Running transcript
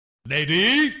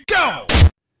Lady, go!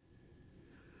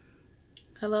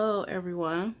 Hello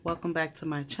everyone, welcome back to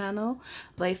my channel.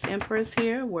 Lace Empress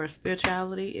here, where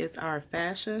spirituality is our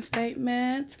fashion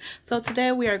statement. So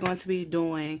today we are going to be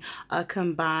doing a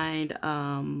combined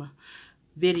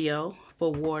video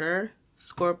for water,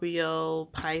 Scorpio,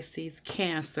 Pisces,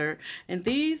 Cancer, and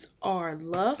these are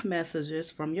love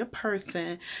messages from your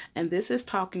person, and this is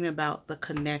talking about the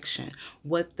connection,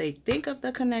 what they think of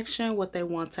the connection, what they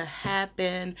want to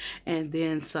happen, and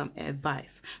then some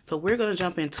advice. So we're going to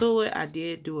jump into it. I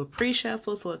did do a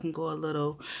pre-shuffle so it can go a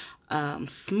little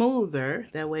smoother,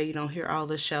 that way you don't hear all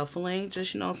the shuffling,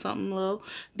 just something a little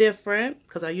different,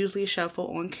 because I usually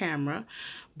shuffle on camera.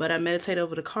 But I meditate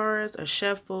over the cards, are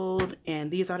shuffled,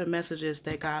 and these are the messages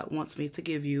that God wants me to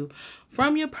give you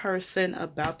from your person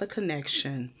about the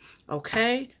connection.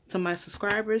 Okay? To my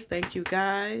subscribers, thank you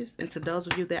guys. And to those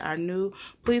of you that are new,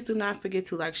 please do not forget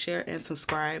to like, share, and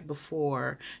subscribe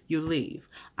before you leave.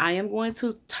 I am going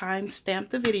to timestamp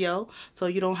the video so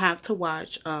you don't have to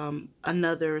watch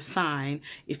another sign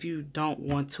if you don't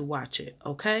want to watch it.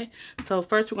 Okay? So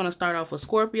first we're going to start off with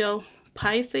Scorpio,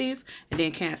 Pisces, and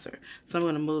then Cancer. So I'm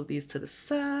going to move these to the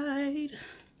side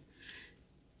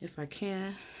if I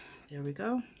can. There we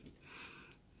go.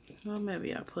 Well,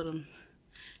 maybe I'll put them,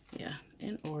 yeah,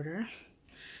 in order.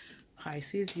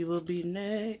 Pisces, you will be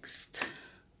next.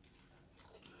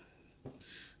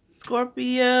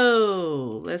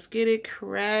 Scorpio, let's get it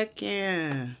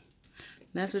cracking.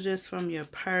 Messages from your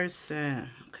person.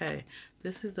 Okay,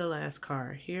 this is the last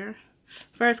card here.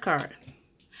 First card,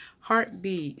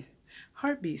 heartbeat.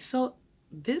 Heartbeat. So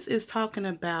this is talking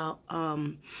about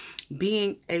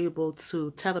being able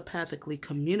to telepathically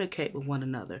communicate with one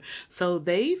another. So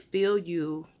they feel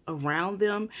you around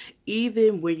them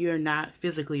even when you're not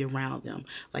physically around them.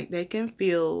 Like they can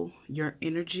feel your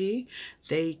energy.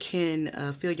 They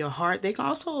can feel your heart. They can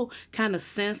also kind of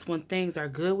sense when things are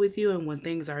good with you and when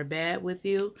things are bad with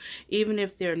you, even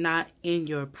if they're not in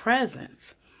your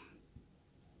presence.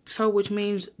 So which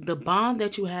means the bond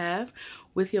that you have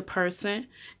with your person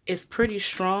is pretty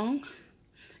strong.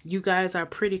 You guys are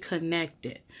pretty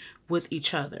connected with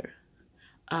each other.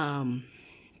 I'm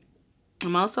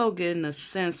also getting a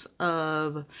sense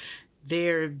of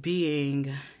there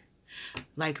being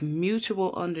like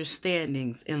mutual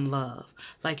understandings in love.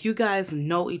 Like you guys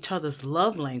know each other's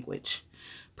love language.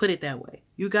 Put it that way.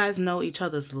 You guys know each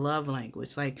other's love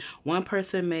language. Like one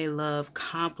person may love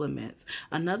compliments.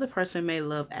 Another person may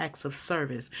love acts of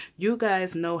service. You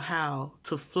guys know how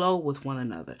to flow with one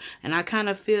another. And I kind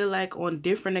of feel like on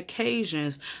different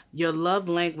occasions, your love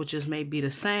languages may be the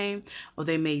same, or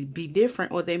they may be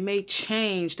different, or they may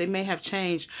change. They may have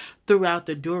changed throughout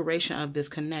the duration of this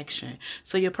connection.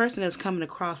 So your person is coming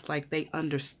across like they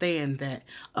understand that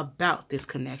about this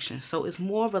connection. So it's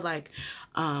more of a like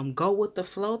go with the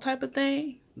flow type of thing.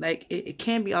 Like it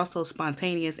can be also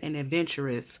spontaneous and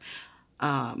adventurous,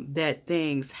 that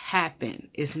things happen.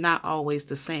 It's not always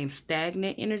the same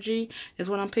stagnant energy is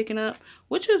what I'm picking up,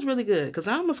 which is really good because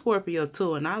I'm a Scorpio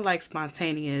too, and I like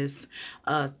spontaneous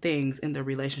things in the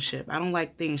relationship. I don't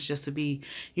like things just to be,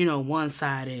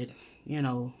 one-sided.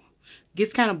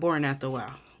 Gets kind of boring after a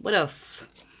while. What else?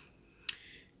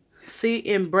 See,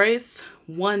 embrace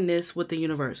oneness with the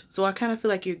universe. So I kind of feel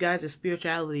like you guys'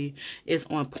 spirituality is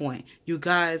on point. You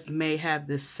guys may have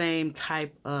the same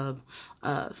type of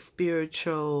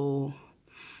spiritual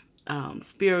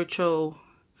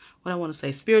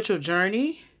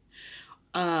journey.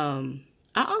 I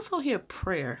also hear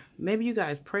prayer. Maybe you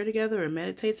guys pray together or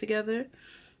meditate together.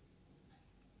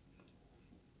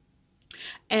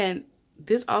 And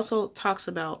this also talks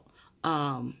about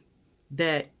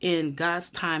that in God's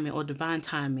timing or divine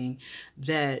timing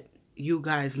that you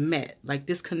guys met. Like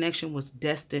this connection was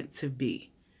destined to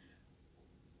be.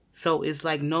 So it's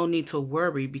like no need to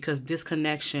worry because this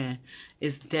connection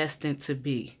is destined to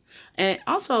be. And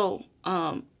also,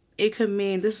 it could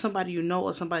mean this is somebody you know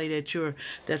or somebody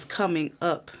that's coming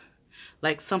up,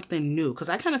 like something new. Because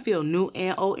I kind of feel new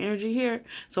and old energy here.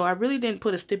 So I really didn't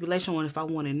put a stipulation on if I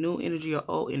wanted new energy or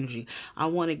old energy. I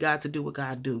wanted God to do what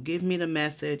God do. Give me the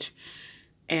message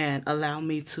and allow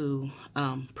me to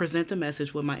present the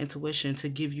message with my intuition to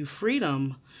give you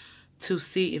freedom to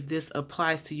see if this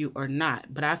applies to you or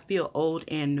not. But I feel old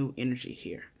and new energy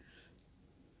here.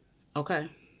 Okay.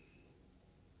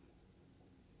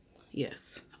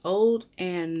 Yes. Old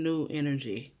and new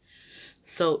energy.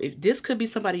 So if this could be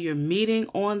somebody you're meeting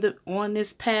on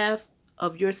this path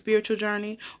of your spiritual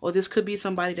journey, or this could be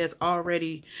somebody that's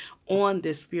already on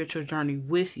this spiritual journey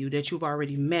with you that you've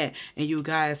already met and you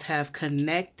guys have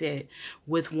connected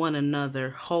with one another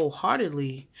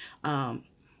wholeheartedly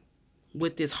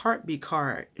with this heartbeat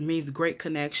card, it means great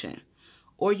connection.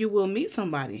 Or you will meet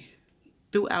somebody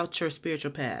throughout your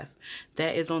spiritual path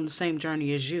that is on the same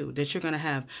journey as you, that you're going to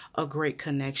have a great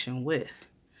connection with.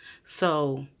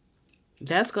 So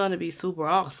that's going to be super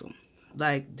awesome.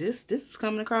 Like this is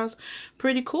coming across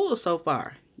pretty cool so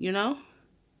far, you know?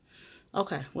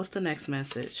 Okay, what's the next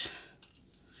message?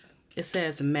 It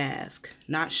says mask,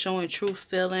 not showing true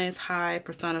feelings, hide,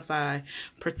 personify,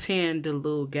 pretend,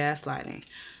 delude, gaslighting.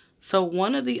 So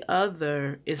one or the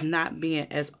other is not being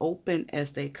as open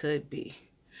as they could be.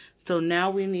 So now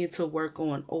we need to work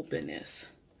on openness.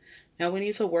 Now we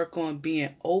need to work on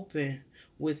being open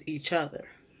with each other.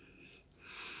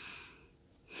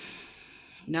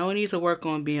 Now we need to work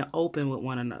on being open with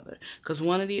one another, because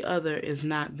one or the other is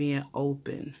not being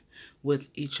open with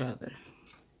each other.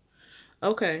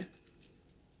 Okay.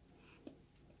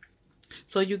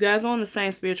 So you guys are on the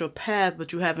same spiritual path,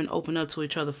 but you haven't opened up to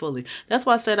each other fully. That's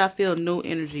why I said I feel new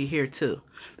energy here too.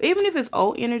 Even if it's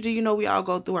old energy, you know, we all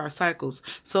go through our cycles.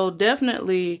 So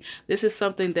definitely this is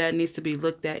something that needs to be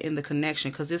looked at in the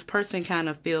connection, because this person kind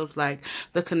of feels like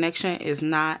the connection is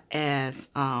not as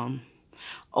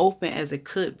open as it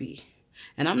could be.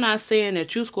 And I'm not saying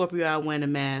that you, Scorpio, are wearing a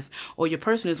mask or your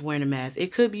person is wearing a mask.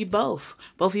 It could be both.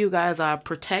 Both of you guys are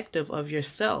protective of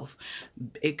yourself.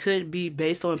 It could be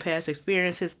based on past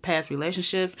experiences, past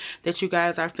relationships, that you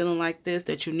guys are feeling like this,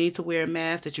 that you need to wear a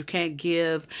mask, that you can't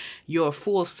give your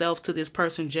full self to this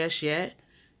person just yet.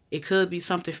 It could be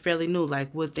something fairly new,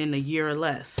 like within a year or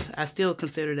less. I still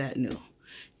consider that new,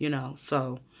 you know,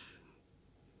 so...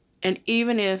 And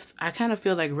even if, I kind of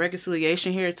feel like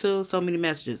reconciliation here too, so many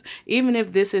messages. Even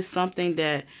if this is something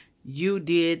that you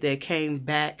did that came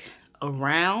back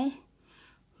around,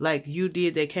 like you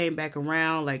did that came back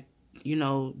around, like, you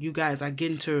know, you guys are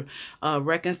getting to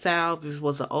reconcile. If it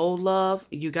was an old love,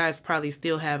 you guys probably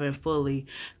still haven't fully,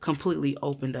 completely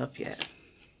opened up yet.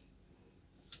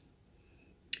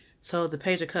 So the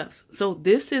Page of Cups. So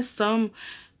this is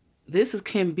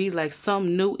can be like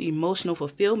some new emotional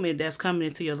fulfillment that's coming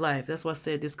into your life. That's why I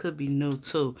said this could be new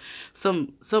too.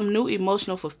 Some new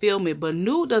emotional fulfillment, but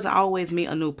new doesn't always mean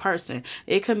a new person.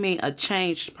 It could mean a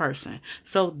changed person.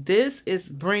 So this is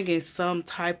bringing some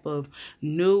type of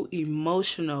new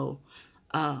emotional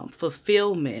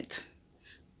fulfillment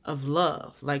of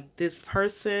love. Like this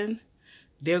person,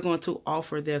 they're going to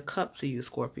offer their cup to you,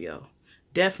 Scorpio.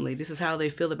 Definitely, this is how they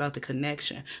feel about the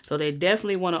connection. So they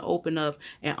definitely want to open up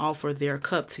and offer their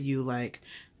cup to you, like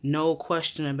no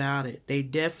question about it. They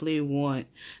definitely want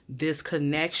this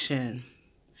connection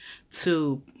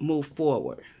to move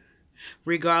forward,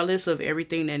 regardless of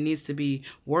everything that needs to be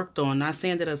worked on. Not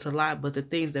saying that it's a lot, but the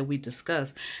things that we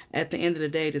discuss. At the end of the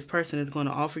day, this person is going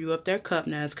to offer you up their cup.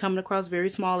 Now, it's coming across very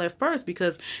small at first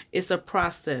because it's a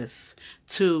process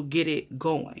to get it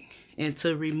going and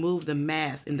to remove the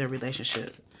mask in their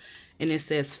relationship. And it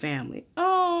says family.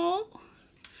 Oh,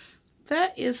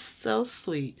 that is so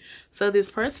sweet. So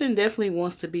this person definitely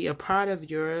wants to be a part of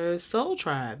your soul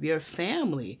tribe, your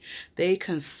family. They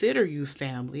consider you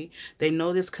family. They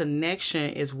know this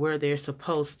connection is where they're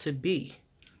supposed to be.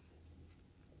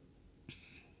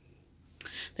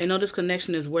 They know this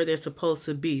connection is where they're supposed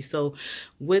to be. So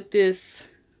with this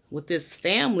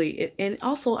family, and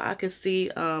also I could see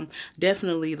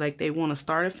definitely like they want to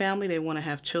start a family. They want to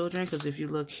have children, because if you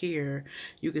look here,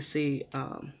 you can see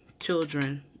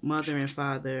children, mother and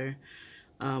father,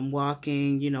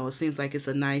 walking. You know, it seems like it's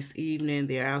a nice evening.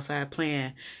 They're outside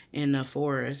playing in the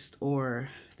forest or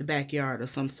the backyard of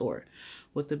some sort,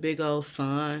 with the big old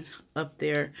sun up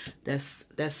there that's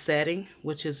setting,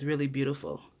 which is really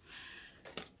beautiful.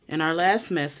 And our last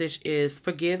message is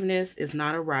forgiveness is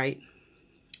not a right.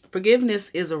 Forgiveness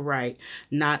is a right,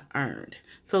 not earned.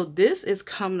 So this is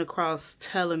coming across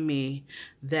telling me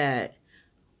that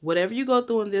whatever you go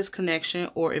through in this connection,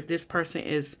 or if this person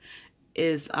is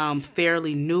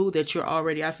fairly new, that you're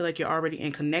already, I feel like you're already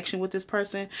in connection with this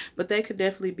person, but they could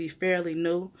definitely be fairly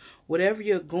new. Whatever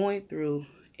you're going through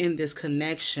in this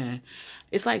connection,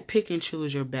 it's like pick and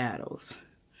choose your battles.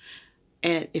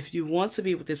 And if you want to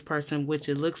be with this person, which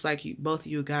it looks like both of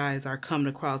you guys are coming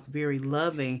across very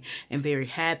loving and very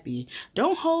happy,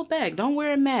 don't hold back. Don't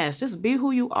wear a mask. Just be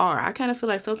who you are. I kind of feel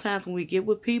like sometimes when we get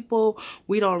with people,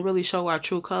 we don't really show our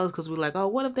true colors, because we're like, oh,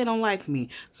 what if they don't like me?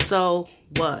 So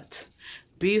what?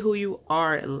 Be who you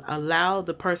are. Allow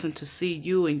the person to see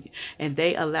you, and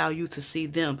they allow you to see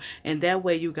them. And that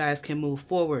way you guys can move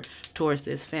forward towards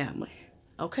this family.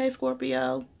 Okay,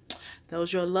 Scorpio?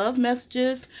 Those are your love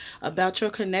messages about your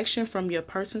connection from your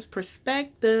person's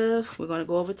perspective. We're going to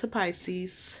go over to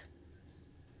Pisces.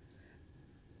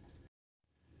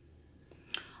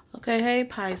 Okay, hey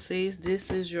Pisces,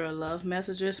 this is your love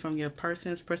messages from your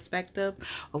person's perspective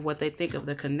of what they think of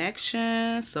the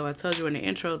connection. So I told you in the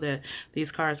intro that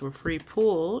these cards were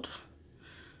pre-pulled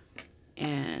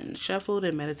and shuffled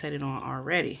and meditated on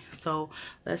already. So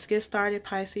let's get started,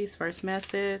 Pisces. First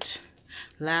message,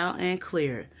 loud and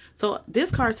clear. So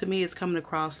this card to me is coming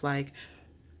across like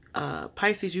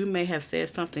Pisces, you may have said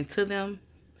something to them.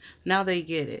 Now they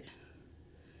get it.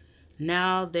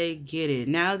 Now they get it.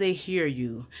 Now they hear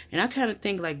you. And I kind of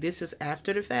think like this is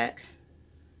after the fact.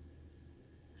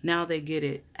 Now they get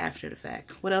it after the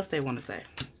fact. What else they want to say?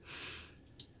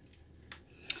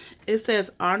 It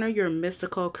says honor your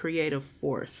mystical creative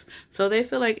force. So they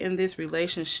feel like in this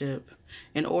relationship,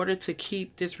 in order to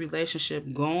keep this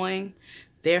relationship going,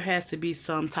 there has to be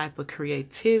some type of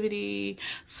creativity,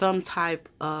 some type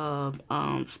of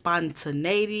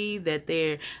spontaneity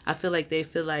that I feel like they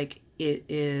feel like it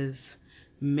is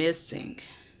missing.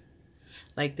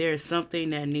 Like there's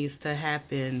something that needs to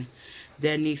happen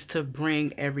that needs to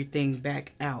bring everything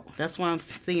back out. That's why I'm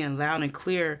seeing loud and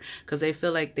clear, because they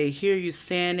feel like they hear you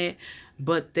saying it,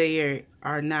 but they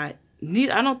are not.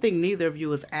 I don't think neither of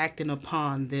you is acting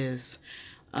upon this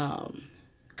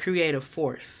creative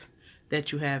force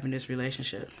that you have in this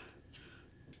relationship.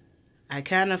 I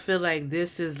kind of feel like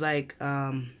this is like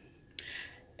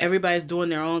everybody's doing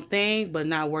their own thing, but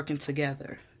not working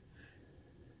together.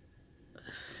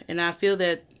 And I feel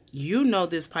that you know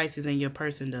this, Pisces, and your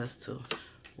person does too.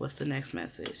 What's the next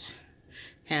message?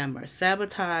 Hammer.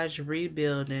 Sabotage,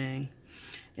 rebuilding,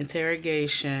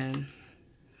 interrogation,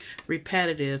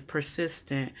 repetitive,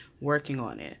 persistent, working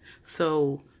on it.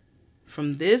 So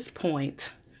from this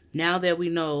point, now that we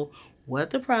know what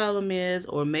the problem is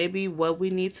or maybe what we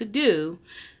need to do,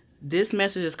 this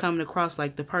message is coming across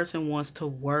like the person wants to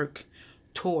work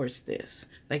towards this.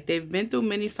 Like they've been through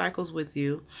many cycles with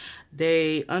you.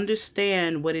 They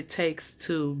understand what it takes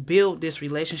to build this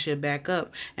relationship back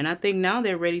up. And I think now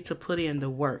they're ready to put in the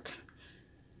work.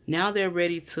 Now they're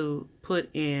ready to put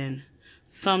in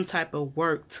some type of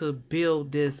work to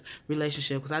build this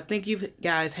relationship. Because I think you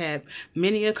guys had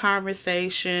many a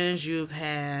conversations. You've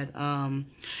had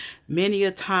many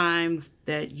a times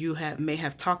that you may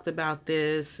have talked about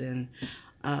this and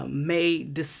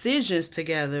made decisions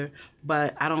together,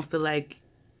 but I don't feel like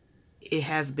it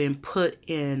has been put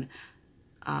in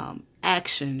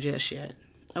action just yet.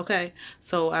 Okay,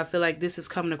 so I feel like this is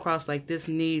coming across like this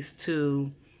needs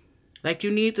to, like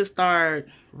you need to start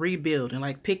rebuilding,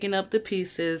 like picking up the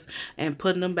pieces and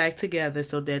putting them back together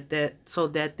so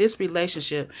that this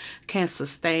relationship can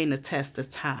sustain the test of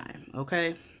time.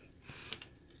 Okay.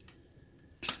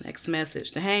 Next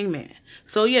message, the Hangman.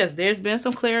 So yes, there's been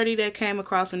some clarity that came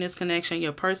across in this connection.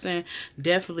 Your person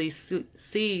definitely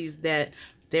sees that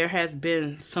there has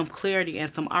been some clarity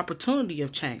and some opportunity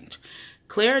of change.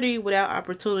 Clarity without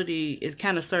opportunity, it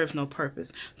kind of serves no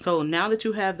purpose. So now that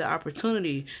you have the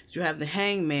opportunity, you have the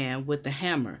Hangman with the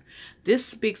hammer. This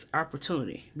speaks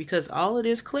opportunity, because all of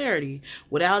this clarity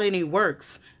without any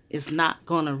works is not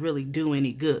going to really do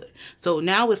any good. So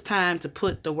now it's time to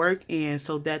put the work in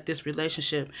so that this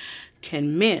relationship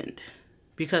can mend.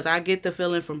 Because I get the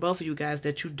feeling from both of you guys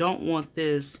that you don't want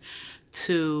this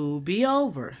to be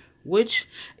over, which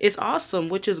is awesome,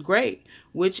 which is great,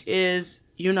 which is,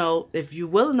 you know, if you're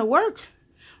willing to work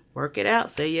it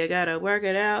out. Say you got to work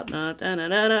it out.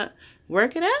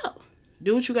 Work it out.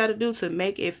 Do what you got to do to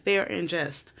make it fair and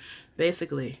just,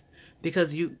 basically.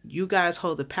 Because you guys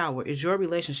hold the power. It's your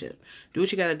relationship. Do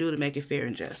what you got to do to make it fair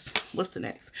and just. What's the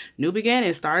next? New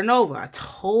beginning, starting over. I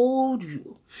told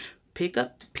you. Pick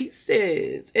up the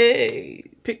pieces. Hey,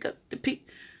 pick up the pieces.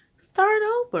 Start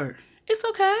over. It's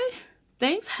okay.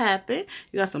 Things happen.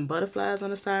 You got some butterflies on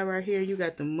the side right here. You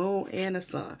got the moon and the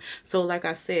sun. So like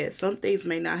I said, some things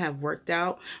may not have worked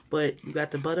out, but you got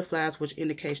the butterflies, which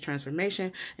indicates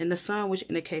transformation, and the sun, which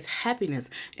indicates happiness,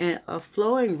 and a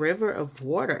flowing river of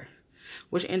water,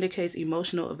 which indicates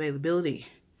emotional availability.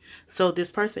 So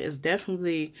this person is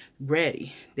definitely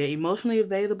ready. They're emotionally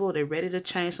available. They're ready to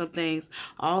change some things.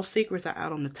 All secrets are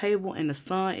out on the table, and the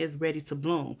sun is ready to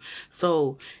bloom.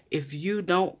 So if you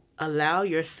don't allow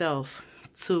yourself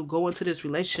to go into this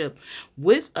relationship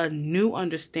with a new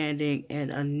understanding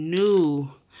and a new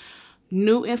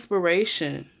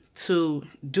inspiration to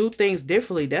do things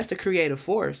differently, that's the creative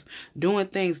force. Doing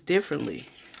things differently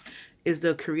is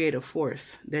the creative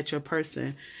force that your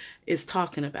person is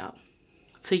talking about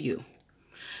to you,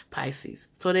 Pisces.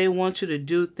 So they want you to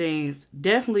do things,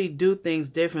 definitely do things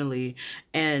differently,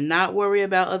 and not worry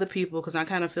about other people, because I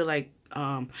kind of feel like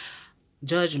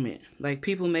judgment. Like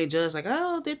people may judge like,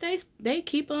 oh, did they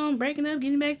keep on breaking up,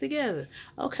 getting back together?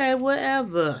 Okay,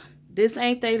 whatever. This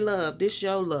ain't they love. This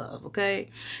your love, okay?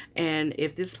 And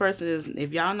if this person is,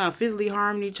 if y'all not physically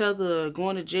harming each other, or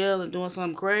going to jail and doing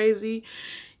something crazy,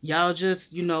 y'all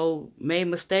just, you know, made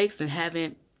mistakes and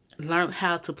haven't learned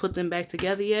how to put them back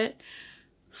together yet,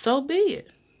 so be it.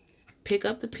 Pick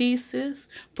up the pieces,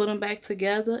 put them back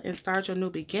together, and start your new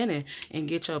beginning and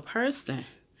get your person.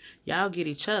 Y'all get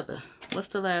each other. What's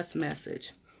the last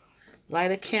message?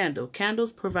 Light a candle.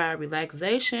 Candles provide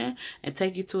relaxation and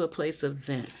take you to a place of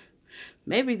zen.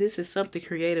 Maybe this is something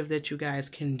creative that you guys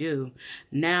can do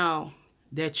now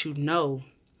that you know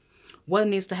what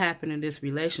needs to happen in this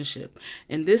relationship.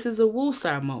 And this is a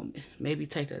woosah moment. Maybe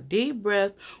take a deep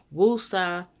breath,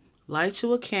 woosah, light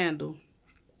you a candle,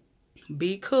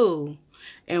 be cool,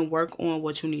 and work on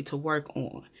what you need to work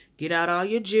on. Get out all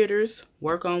your jitters,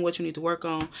 work on what you need to work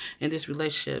on in this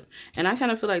relationship. And I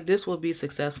kind of feel like this will be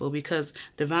successful because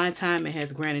divine timing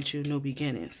has granted you new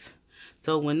beginnings.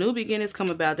 So when new beginnings come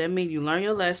about, that means you learn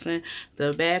your lesson,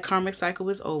 the bad karmic cycle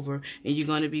is over, and you're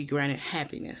going to be granted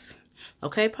happiness.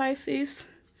 Okay, Pisces?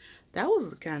 That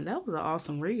was an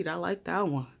awesome read. I like that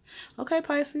one. Okay,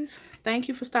 Pisces, thank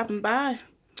you for stopping by.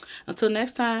 Until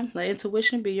next time, let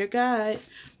intuition be your guide.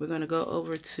 We're going to go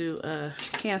over to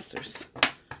Cancers.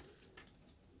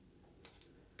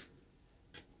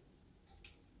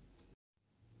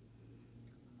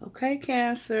 Okay,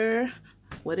 Cancer.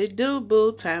 What it do,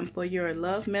 boo? Time for your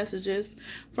love messages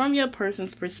from your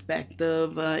person's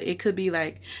perspective. It could be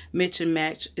like Mitch and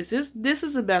Match. This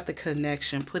is about the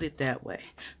connection. Put it that way.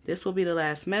 This will be the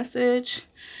last message.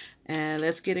 And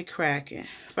let's get it cracking.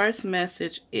 First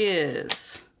message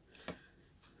is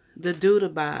the dude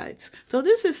abides. So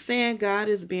this is saying God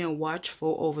is being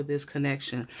watchful over this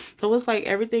connection. So it's like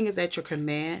everything is at your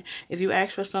command. If you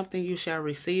ask for something, you shall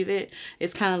receive it.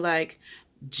 It's kind of like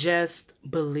just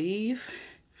believe.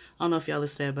 I don't know if y'all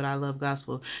listen to that, but I love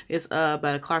gospel. It's by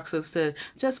the Clark sisters.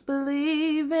 Just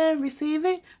believe and receive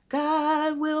it.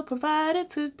 God will provide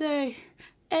it today.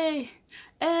 Hey.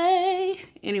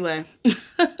 Anyway,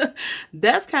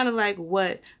 that's kind of like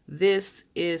what this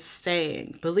is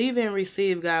saying. Believe and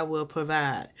receive, God will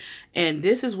provide. And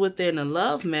this is within a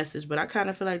love message, but I kind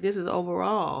of feel like this is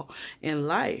overall in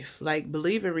life. Like,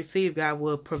 believe and receive, God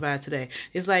will provide today.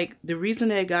 It's like the reason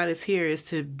that God is here is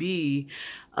to be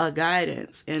a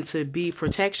guidance and to be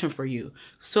protection for you.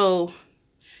 So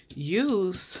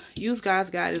use God's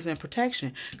guidance and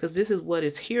protection, because this is what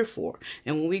it's here for.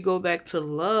 And when we go back to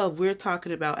love, we're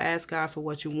talking about ask God for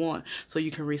what you want so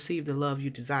you can receive the love you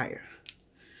desire.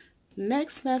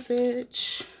 Next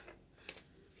message.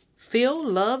 Feel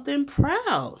loved and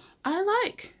proud. I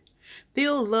like.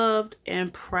 Feel loved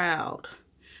and proud.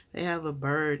 They have a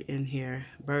bird in here.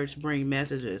 Birds bring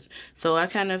messages. So I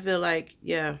kind of feel like,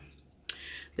 yeah,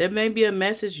 there may be a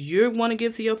message you want to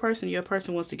give to your person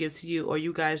wants to give to you, or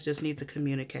you guys just need to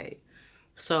communicate.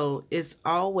 So it's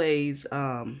always,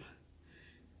 God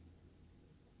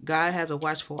has a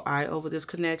watchful eye over this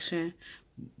connection,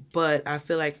 but I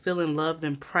feel like feeling loved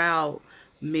and proud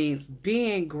means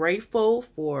being grateful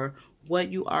for what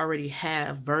you already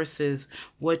have versus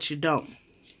what you don't.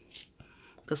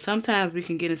 Because sometimes we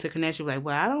can get into connection like,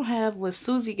 well, I don't have what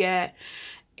Susie got,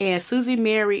 and Susie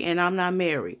married and I'm not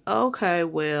married. Okay,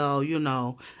 well, you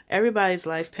know, everybody's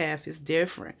life path is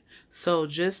different. So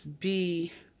just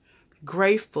be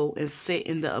grateful and sit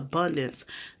in the abundance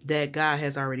that God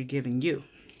has already given you.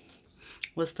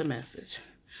 What's the message?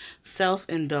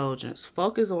 Self-indulgence.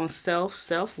 Focus on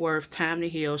self-worth, time to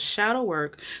heal, shadow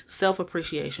work,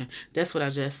 self-appreciation. That's what I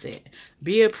just said.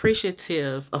 Be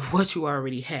appreciative of what you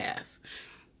already have.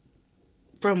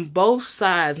 From both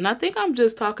sides. And I think I'm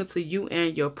just talking to you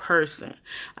and your person.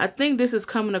 I think this is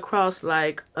coming across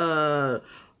like a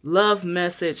love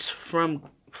message from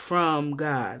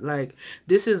God. Like,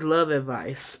 this is love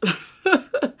advice.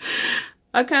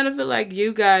 I kind of feel like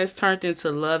you guys turned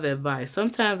into love advice.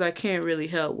 Sometimes I can't really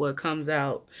help what comes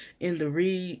out in the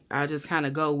read. I just kind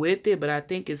of go with it, but I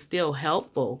think it's still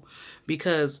helpful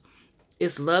because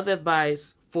it's love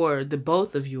advice for the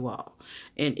both of you all.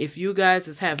 And if you guys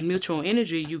just have mutual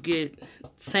energy, you get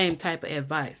same type of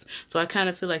advice. So I kind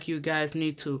of feel like you guys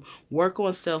need to work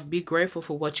on self, be grateful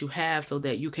for what you have so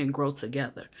that you can grow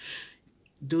together.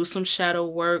 Do some shadow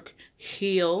work,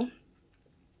 heal.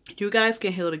 You guys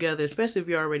can heal together, especially if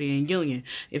you're already in union.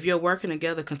 If you're working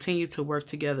together, continue to work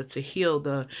together to heal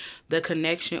the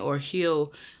connection or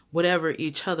heal whatever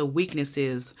each other weakness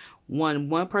is.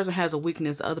 One person has a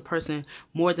weakness, the other person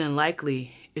more than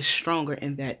likely is stronger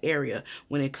in that area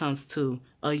when it comes to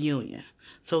a union.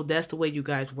 So that's the way you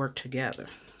guys work together.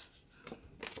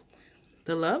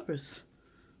 The Lovers.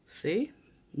 See?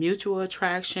 mutual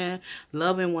attraction,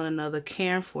 loving one another,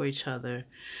 caring for each other,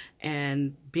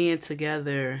 and being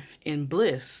together in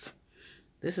bliss.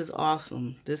 This is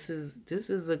awesome. This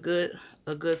is a good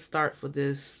start for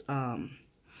this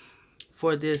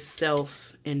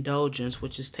self-indulgence,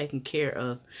 which is taking care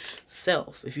of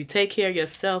self. If you take care of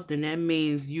yourself, then that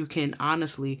means you can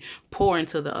honestly pour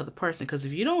into the other person. Because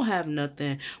if you don't have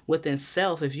nothing within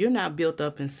self, if you're not built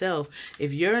up in self,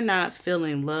 if you're not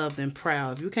feeling loved and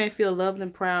proud, if you can't feel loved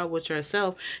and proud with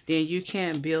yourself, then you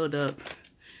can't build up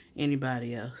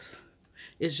anybody else.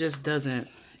 It just doesn't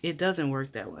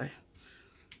work that way.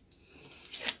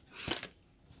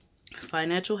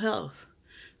 Financial health.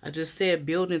 I just said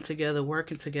building together,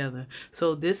 working together.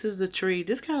 So this is the tree.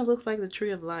 This kind of looks like the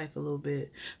tree of life a little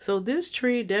bit. So this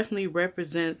tree definitely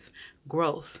represents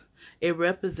growth. It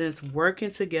represents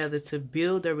working together to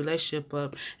build a relationship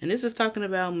up. And this is talking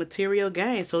about material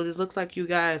gain. So this looks like you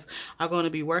guys are going to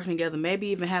be working together. Maybe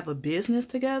even have a business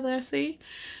together, I see.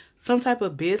 Some type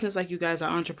of business, like you guys are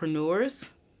entrepreneurs.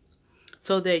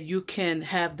 So that you can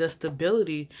have the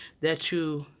stability that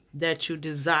you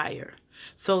desire.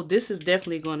 So this is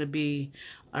definitely going to be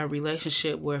a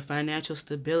relationship where financial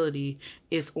stability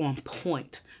is on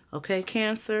point. Okay,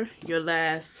 Cancer, your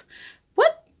last...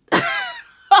 What?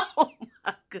 Oh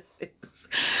my goodness.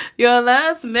 Your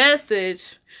last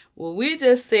message. Well, we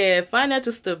just said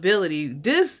financial stability.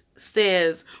 This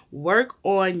says work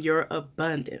on your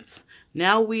abundance.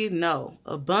 Now we know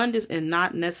abundance is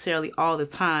not necessarily all the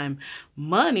time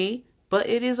money, but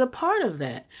it is a part of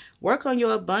that. Work on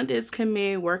your abundance can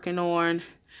mean working on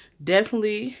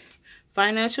definitely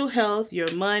financial health,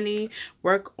 your money,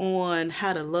 work on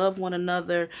how to love one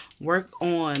another, work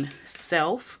on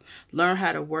self, learn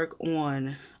how to work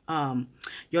on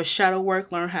your shadow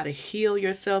work, learn how to heal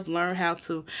yourself, learn how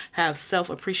to have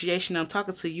self-appreciation. I'm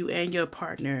talking to you and your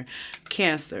partner,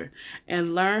 Cancer,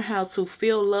 and learn how to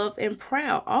feel loved and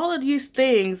proud. All of these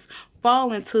things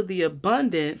fall into the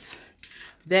abundance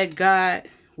that God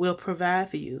will provide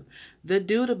for you. The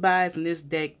dude abides in this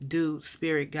deck, dude,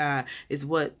 spirit, God, is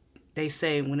what they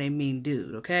say when they mean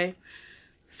dude, okay?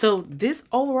 So this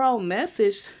overall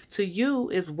message to you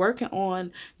is working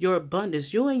on your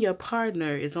abundance. You and your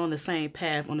partner is on the same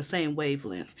path, on the same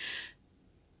wavelength.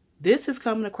 This is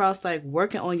coming across like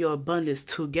working on your abundance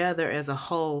together as a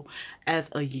whole, as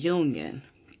a union.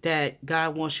 That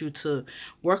God wants you to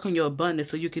work on your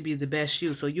abundance so you can be the best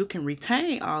you. So you can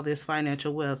retain all this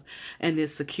financial wealth and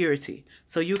this security.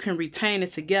 So you can retain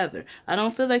it together. I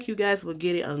don't feel like you guys will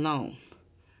get it alone.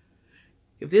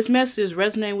 If this message is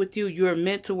resonating with you, you are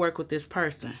meant to work with this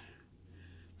person.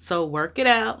 So work it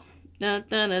out. Dun,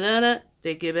 dun, dun, dun, dun.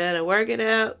 Think you better work it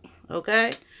out.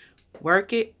 Okay?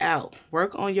 Work it out.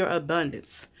 Work on your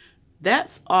abundance.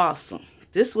 That's awesome.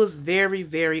 This was very,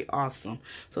 very awesome.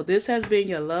 So this has been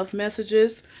your love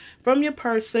messages from your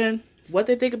person. What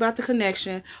they think about the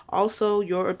connection. Also,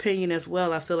 your opinion as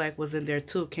well, I feel like was in there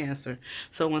too, Cancer.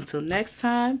 So until next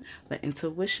time, let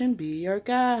intuition be your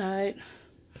guide.